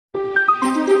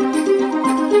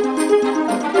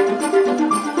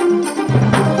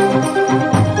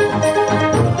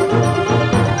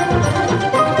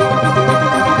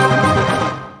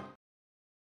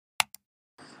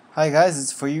Hi guys,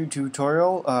 it's for you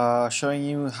tutorial showing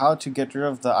you how to get rid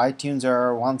of the iTunes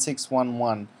error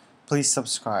 1611. Please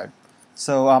subscribe.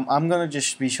 So I'm gonna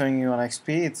just be showing you on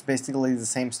XP. It's basically the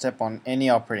same step on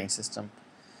any operating system.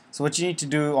 So what you need to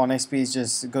do on XP is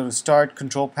just go to Start,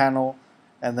 Control Panel,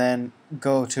 and then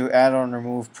go to Add on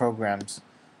Remove Programs.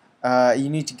 You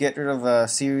need to get rid of a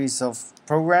series of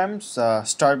programs.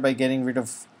 Start by getting rid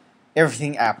of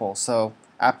everything Apple. So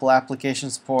Apple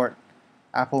Application Support,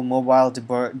 Apple Mobile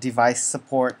Device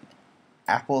Support,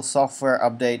 Apple Software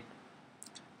Update,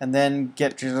 and then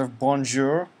get rid of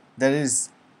Bonjour. That is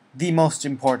the most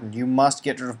important. You must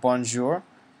get rid of Bonjour.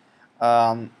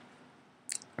 Then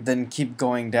keep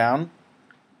going down.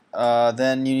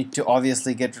 Then you need to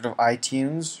obviously get rid of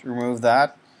iTunes. Remove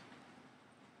that.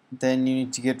 Then you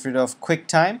need to get rid of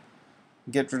Quicktime.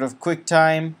 Get rid of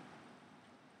Quicktime.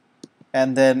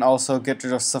 And then also get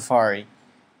rid of Safari.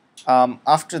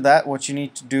 After that, what you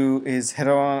need to do is head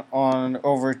on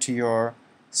over to your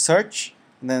search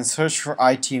and then search for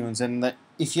iTunes, and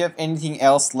if you have anything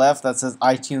else left that says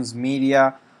iTunes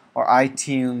Media or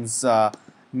iTunes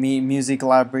Music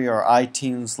Library or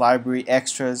iTunes Library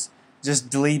Extras, just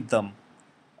delete them.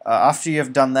 After you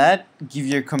have done that, give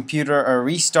your computer a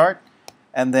restart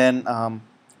and then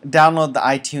download the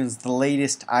iTunes, the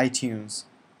latest iTunes.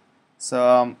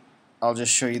 So I'll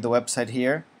just show you the website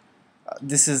here.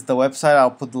 This is the website.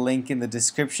 I'll put the link in the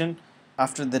description.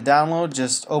 After the download,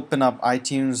 just open up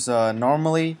iTunes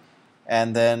normally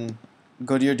and then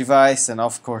go to your device and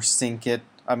of course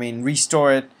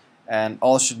restore it, and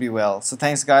all should be well. So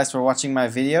thanks guys for watching my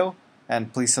video,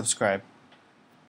 and please subscribe.